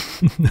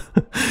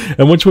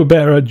 And once we're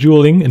better at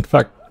dueling, in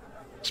fact,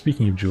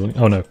 speaking of dueling,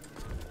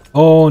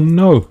 oh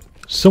no,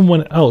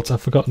 someone else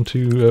I've forgotten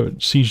to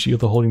siege the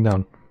other holding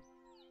down.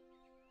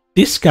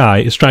 This guy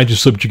is trying to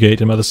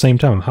subjugate him at the same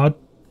time. How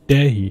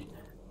dare he?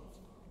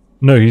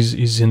 No,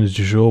 he's in a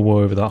de jure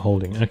war over that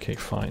holding. Okay,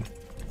 fine.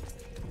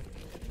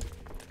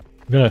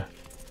 I'm gonna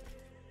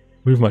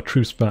move my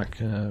troops back.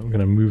 I'm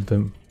gonna move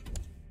them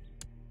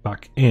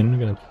back in. I'm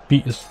gonna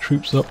beat his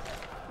troops up.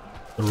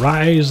 The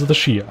rise of the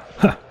Shia.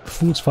 Ha! The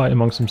fools fight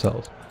amongst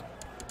themselves.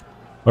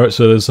 Alright,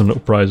 so there's an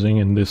uprising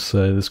in this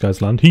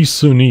guy's land. He's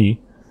Sunni,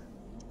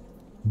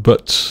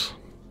 but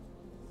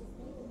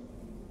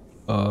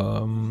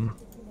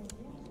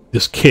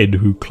this kid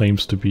who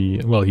claims to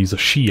be, well, he's a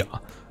Shia.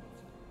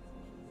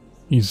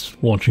 He's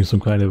launching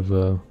some kind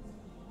of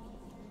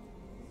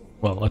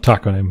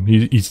attack on him.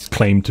 He's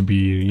claimed to be,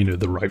 you know,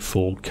 the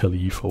rightful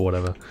caliph or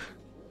whatever.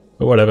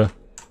 But whatever.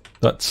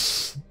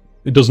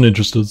 It doesn't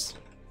interest us.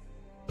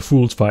 The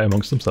fools fight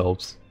amongst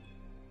themselves.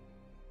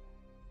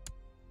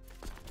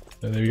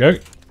 So there we go.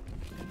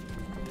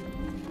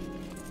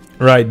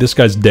 Right, this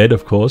guy's dead,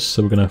 of course,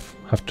 so we're gonna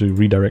have to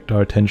redirect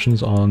our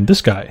attentions on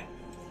this guy.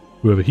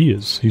 Whoever he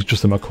is. He's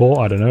just in my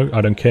core, I don't know.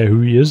 I don't care who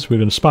he is, we're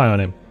gonna spy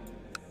on him.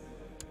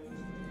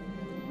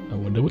 I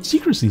wonder what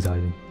secrets he's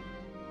hiding.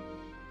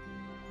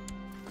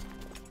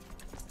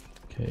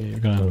 Okay, we're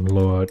gonna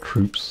lower our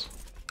troops.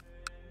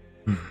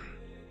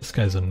 This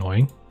guy's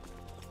annoying.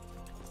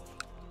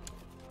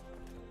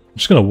 I'm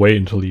just gonna wait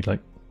until he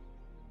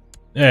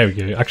there we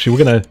go. Actually,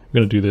 we're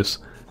gonna do this.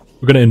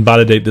 We're gonna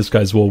invalidate this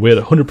guy's war. We're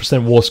at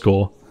 100% war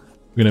score.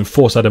 We're gonna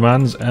enforce our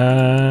demands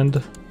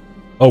and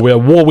we're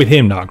at war with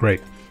him now.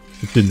 Great.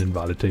 It didn't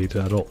invalidate it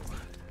at all.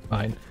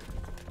 Fine.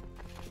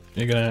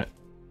 You're gonna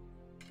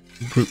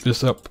group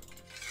this up,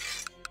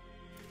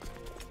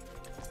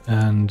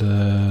 and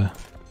I'm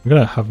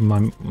gonna have my.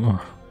 I'm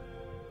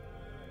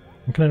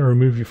gonna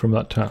remove you from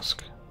that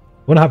task. I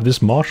want to have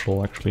this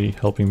marshal actually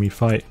helping me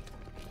fight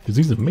because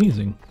he's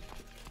amazing.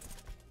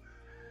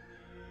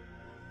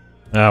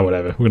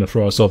 Whatever. We're gonna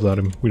throw ourselves at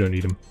him. We don't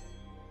need him.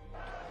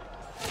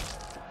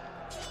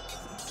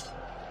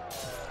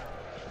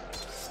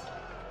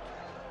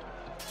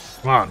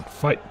 Come on,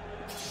 fight!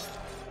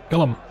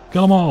 Kill him!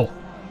 Kill them all!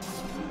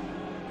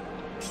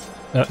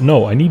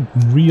 No, I need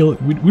real...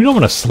 We don't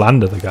want to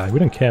slander the guy. We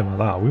don't care about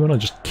that. We want to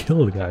just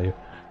kill the guy.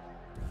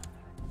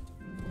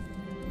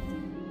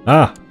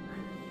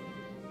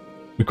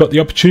 We've got the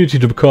opportunity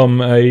to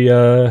become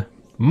a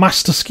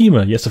master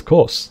schemer. Yes, of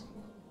course.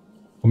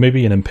 Or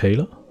maybe an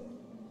impaler.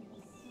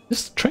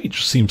 This trait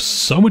just seems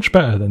so much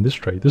better than this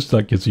trait. This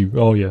gives you,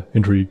 oh yeah,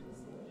 intrigue.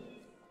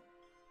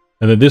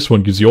 And then this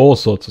one gives you all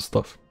sorts of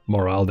stuff.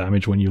 Morale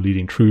damage when you're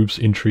leading troops,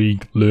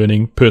 intrigue,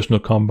 learning, personal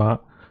combat.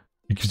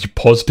 It gives you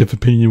positive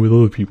opinion with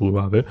other people who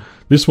have it.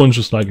 This one's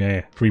just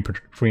free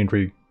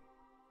intrigue.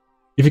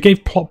 If it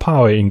gave plot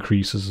power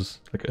increases,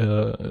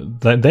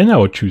 then I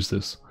would choose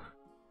this.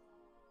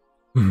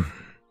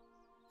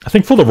 I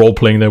think for the role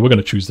playing there, we're going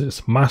to choose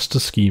this. Master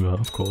Schemer,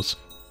 of course.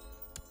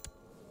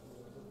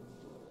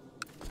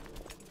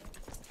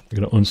 We're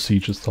going to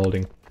unsiege this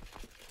holding.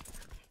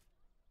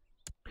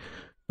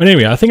 But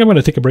anyway, I think I'm going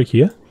to take a break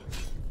here.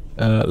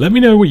 Let me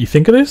know what you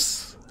think of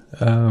this.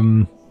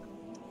 I'd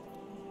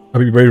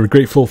be very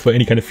grateful for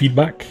any kind of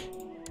feedback.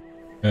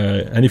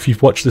 And if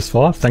you've watched this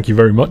far, thank you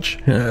very much.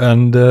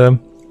 And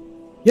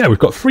yeah, we've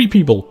got 3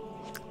 people.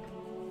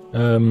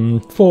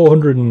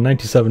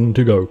 497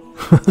 to go.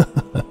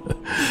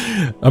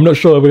 I'm not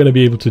sure we're going to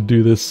be able to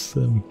do this.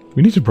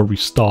 We need to probably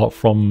start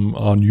from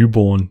our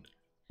newborn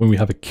when we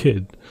have a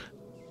kid.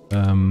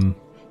 From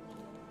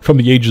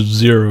the age of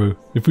 0.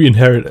 If we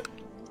inherit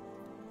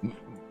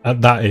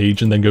at that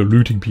age and then go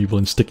looting people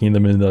and sticking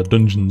them in their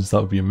dungeons.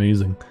 That would be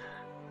amazing.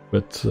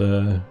 But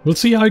we'll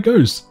see how it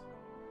goes.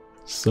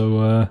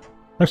 So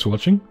thanks for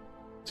watching.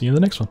 See you in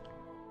the next one.